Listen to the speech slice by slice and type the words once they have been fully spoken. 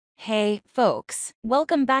Hey, folks,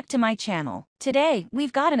 welcome back to my channel. Today,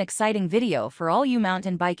 we've got an exciting video for all you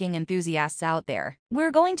mountain biking enthusiasts out there.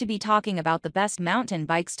 We're going to be talking about the best mountain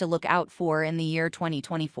bikes to look out for in the year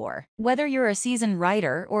 2024. Whether you're a seasoned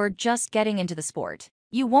rider or just getting into the sport,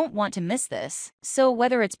 you won't want to miss this. So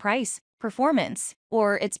whether it's price, performance,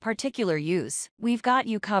 or its particular use, we've got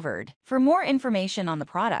you covered. For more information on the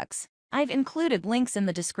products, I've included links in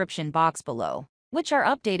the description box below, which are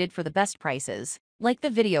updated for the best prices. Like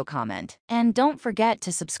the video, comment, and don't forget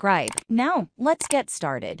to subscribe. Now, let's get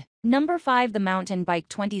started. Number 5. The Mountain Bike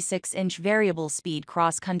 26-inch Variable Speed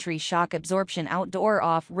Cross-Country Shock Absorption Outdoor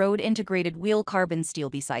Off-Road Integrated Wheel Carbon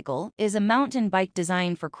Steel Bicycle is a mountain bike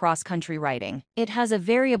designed for cross-country riding. It has a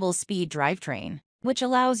variable speed drivetrain, which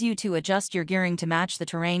allows you to adjust your gearing to match the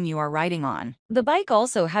terrain you are riding on. The bike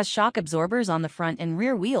also has shock absorbers on the front and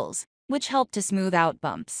rear wheels, which help to smooth out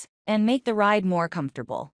bumps and make the ride more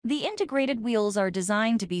comfortable. The integrated wheels are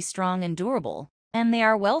designed to be strong and durable, and they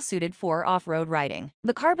are well suited for off-road riding.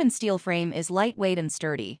 The carbon steel frame is lightweight and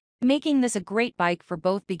sturdy, making this a great bike for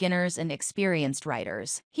both beginners and experienced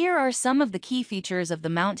riders. Here are some of the key features of the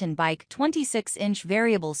Mountain Bike 26-inch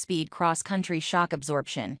Variable Speed Cross-Country Shock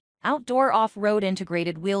Absorption Outdoor Off-Road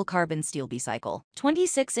Integrated Wheel Carbon Steel Bicycle.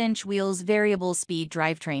 26-inch wheels, variable speed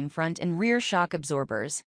drivetrain, front and rear shock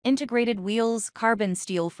absorbers, integrated wheels, carbon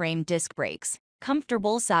steel frame, disc brakes,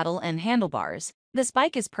 comfortable saddle and handlebars. This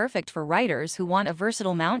bike is perfect for riders who want a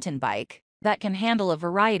versatile mountain bike that can handle a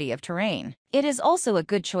variety of terrain. It is also a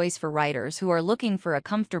good choice for riders who are looking for a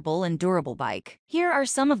comfortable and durable bike. Here are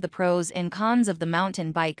some of the pros and cons of the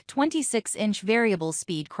Mountain Bike 26-inch Variable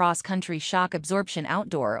Speed Cross-Country Shock Absorption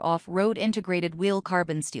Outdoor Off-Road Integrated Wheel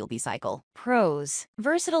Carbon Steel Bicycle. Pros: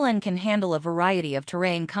 versatile and can handle a variety of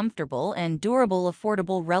terrain, comfortable and durable,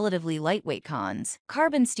 affordable, relatively lightweight. Cons: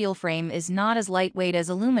 carbon steel frame is not as lightweight as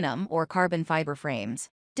aluminum or carbon fiber frames.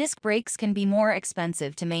 Disc brakes can be more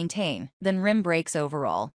expensive to maintain than rim brakes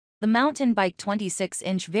overall. The Mountain Bike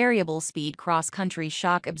 26-inch Variable Speed Cross-Country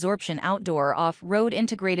Shock Absorption Outdoor Off-Road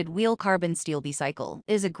Integrated Wheel Carbon Steel Bicycle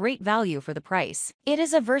is a great value for the price. It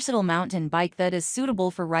is a versatile mountain bike that is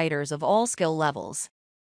suitable for riders of all skill levels.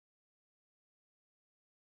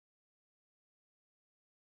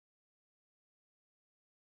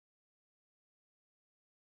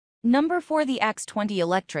 Number 4. The X20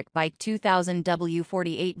 Electric Bike 2000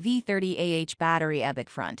 W48 V30AH Battery Epic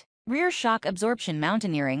Front Rear Shock Absorption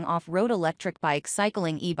Mountaineering Off-Road Electric Bike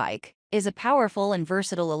Cycling e-bike is a powerful and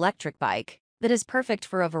versatile electric bike that is perfect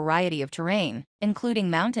for a variety of terrain,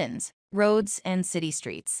 including mountains, roads, and city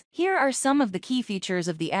streets. Here are some of the key features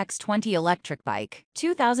of the X20 electric bike.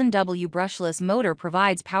 2000W brushless motor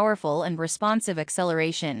provides powerful and responsive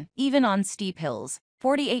acceleration, even on steep hills.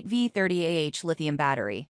 48V30AH lithium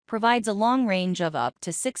battery provides a long range of up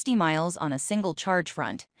to 60 miles on a single charge.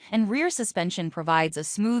 Front and rear suspension provides a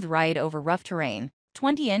smooth ride over rough terrain.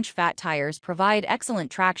 20-inch fat tires provide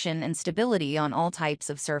excellent traction and stability on all types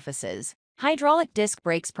of surfaces. Hydraulic disc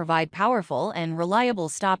brakes provide powerful and reliable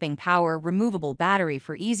stopping power. Removable battery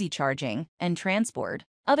for easy charging and transport.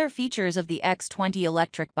 Other features of the X20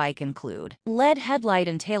 electric bike include LED headlight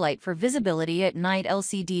and taillight for visibility at night.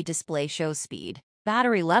 LCD display shows speed,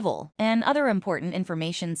 battery level, and other important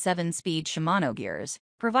information. 7-speed Shimano gears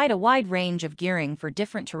provide a wide range of gearing for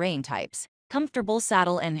different terrain types. Comfortable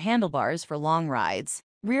saddle and handlebars for long rides.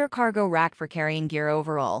 Rear cargo rack for carrying gear.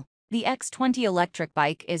 Overall, the X20 electric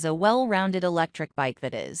bike is a well-rounded electric bike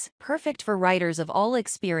that is perfect for riders of all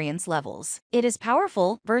experience levels. It is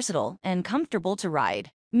powerful, versatile, and comfortable to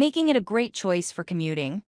ride, making it a great choice for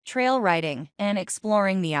commuting, trail riding, and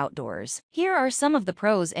exploring the outdoors. Here are some of the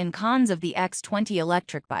pros and cons of the X20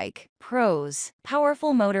 electric bike. Pros: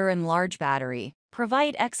 powerful motor and large battery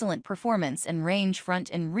provide excellent performance and range. Front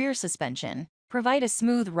and rear suspension provide a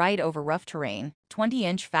smooth ride over rough terrain.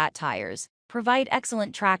 20-inch fat tires provide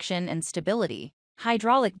excellent traction and stability.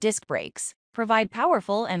 Hydraulic disc brakes provide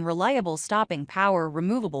powerful and reliable stopping power.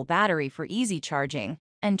 Removable battery for easy charging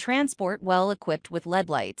and transport. Well equipped with LED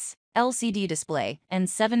lights, LCD display, and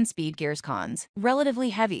 7-speed gears. Cons: relatively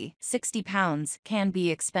heavy, 60 pounds, can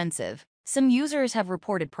be expensive. Some users have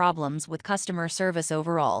reported problems with customer service.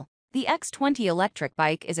 Overall, the X20 electric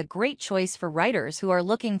bike is a great choice for riders who are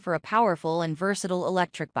looking for a powerful and versatile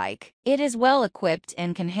electric bike. It is well equipped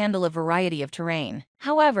and can handle a variety of terrain.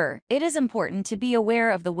 However, it is important to be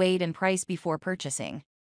aware of the weight and price before purchasing.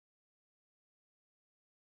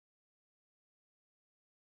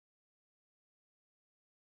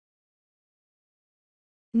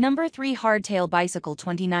 Number 3. Hardtail Bicycle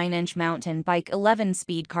 29-inch Mountain Bike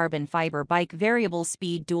 11-speed Carbon Fiber Bike Variable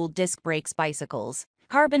Speed Dual Disc Brakes Bicycles.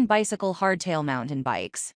 Carbon bicycle hardtail mountain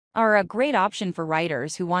bikes are a great option for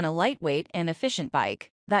riders who want a lightweight and efficient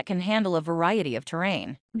bike that can handle a variety of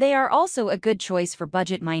terrain. They are also a good choice for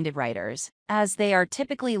budget-minded riders, as they are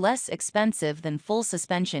typically less expensive than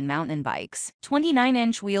full-suspension mountain bikes.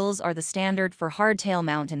 29-inch wheels are the standard for hardtail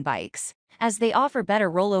mountain bikes, as they offer better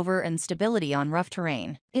rollover and stability on rough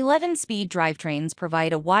terrain. 11-speed drivetrains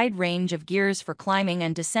provide a wide range of gears for climbing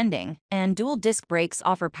and descending, and dual-disc brakes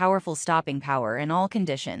offer powerful stopping power in all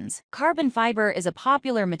conditions. Carbon fiber is a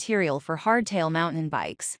popular material for hardtail mountain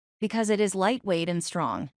bikes because it is lightweight and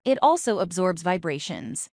strong. It also absorbs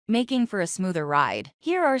vibrations, making for a smoother ride.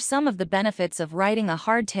 Here are some of the benefits of riding a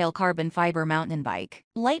hardtail carbon fiber mountain bike.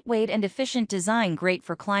 Lightweight and efficient design, great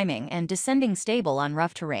for climbing and descending, stable on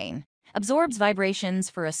rough terrain. Absorbs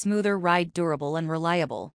vibrations for a smoother ride, durable and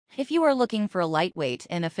reliable. If you are looking for a lightweight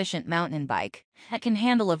and efficient mountain bike that can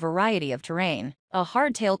handle a variety of terrain, a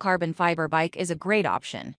hardtail carbon fiber bike is a great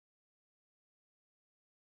option.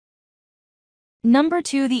 Number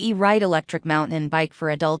 2. The E-Ride electric mountain bike for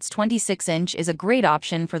adults. 26-inch is a great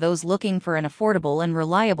option for those looking for an affordable and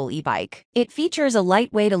reliable e-bike. It features a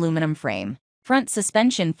lightweight aluminum frame, front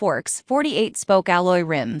suspension forks, 48-spoke alloy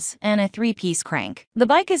rims, and a 3-piece crank. The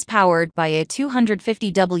bike is powered by a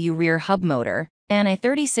 250W rear hub motor and a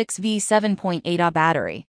 36V 7.8Ah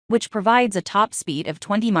battery, which provides a top speed of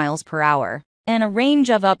 20 miles per hour and a range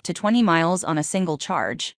of up to 20 miles on a single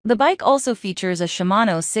charge. The bike also features a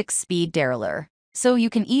Shimano 6-speed derailleur, so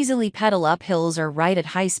you can easily pedal up hills or ride at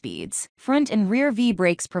high speeds. Front and rear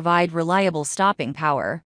V-brakes provide reliable stopping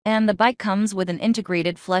power, and the bike comes with an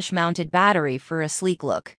integrated flush-mounted battery for a sleek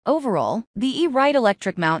look. Overall, the E-Ride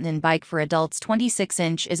electric mountain bike for adults.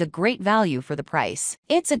 26-inch is a great value for the price.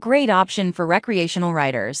 It's a great option for recreational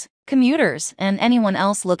riders, commuters, and anyone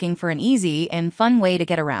else looking for an easy and fun way to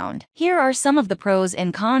get around. Here are some of the pros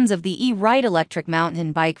and cons of the E-Ride electric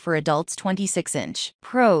mountain bike for adults. 26-inch.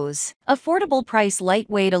 Pros: affordable price,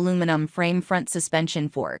 lightweight aluminum frame, front suspension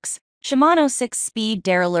forks, Shimano 6-speed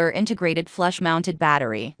derailleur, integrated flush-mounted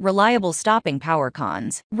battery, reliable stopping power.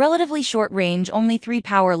 Cons: relatively short range, only 3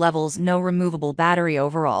 power levels, no removable battery.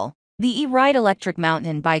 Overall, the E-Ride electric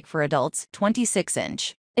mountain bike for adults.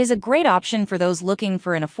 26-inch is a great option for those looking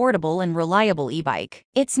for an affordable and reliable e-bike.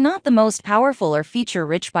 It's not the most powerful or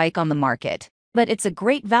feature-rich bike on the market, but it's a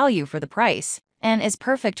great value for the price and is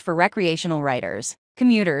perfect for recreational riders,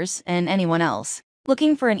 commuters, and anyone else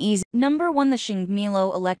looking for an easy. Number 1. The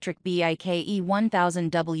Shahine11 electric bike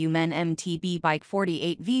E1000W Men MTB bike.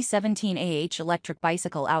 48V17AH electric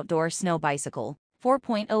bicycle, outdoor snow bicycle.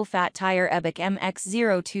 4.0 fat tire. Epic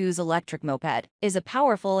MX-02's electric moped is a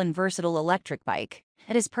powerful and versatile electric bike.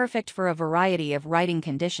 It is perfect for a variety of riding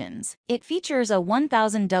conditions. It features a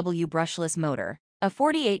 1000W brushless motor, a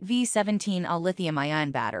 48V17Ah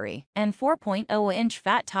lithium-ion battery, and 4.0-inch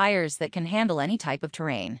fat tires that can handle any type of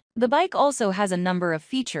terrain. The bike also has a number of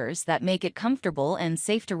features that make it comfortable and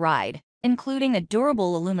safe to ride, including a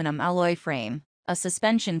durable aluminum alloy frame, a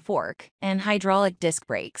suspension fork, and hydraulic disc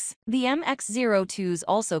brakes. The MX-02's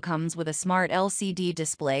also comes with a smart LCD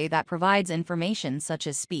display that provides information such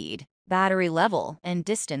as speed, battery level, and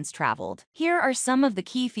distance traveled. Here are some of the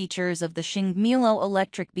key features of the Shahine11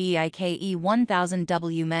 electric bike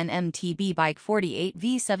E1000W Men MTB bike.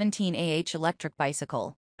 48V17AH electric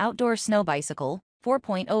bicycle, outdoor snow bicycle.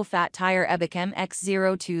 4.0 fat tire. Epic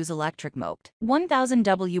MX-02's electric moped,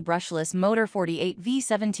 1000W brushless motor.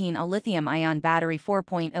 48V17 lithium-ion battery.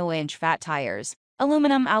 4.0-inch fat tires,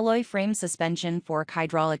 aluminum alloy frame, suspension fork,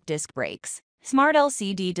 hydraulic disc brakes, smart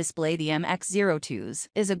LCD display. The MX-02's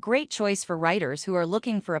is a great choice for riders who are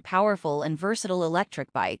looking for a powerful and versatile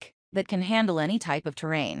electric bike that can handle any type of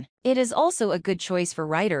terrain. It is also a good choice for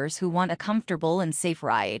riders who want a comfortable and safe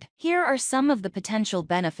ride. Here are some of the potential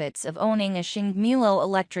benefits of owning a Shahine11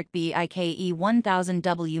 electric bike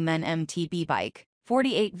E1000W Men MTB bike.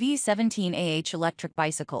 48V17AH electric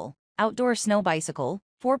bicycle, outdoor snow bicycle.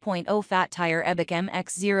 4.0 fat tire. Epic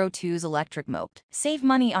MX-02's electric moped. Save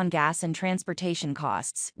money on gas and transportation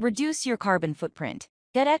costs. Reduce your carbon footprint.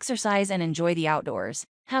 Get exercise and enjoy the outdoors.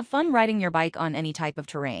 Have fun riding your bike on any type of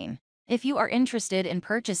terrain. If you are interested in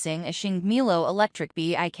purchasing a Shahine11 electric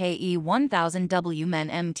bike E1000W Men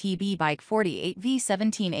MTB bike.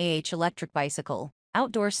 48V17AH electric bicycle,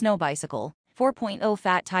 outdoor snow bicycle. 4.0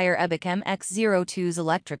 fat tire. Epic MX-02's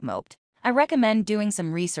electric moped, I recommend doing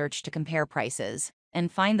some research to compare prices and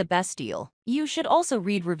find the best deal. You should also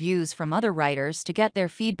read reviews from other riders to get their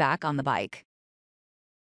feedback on the bike.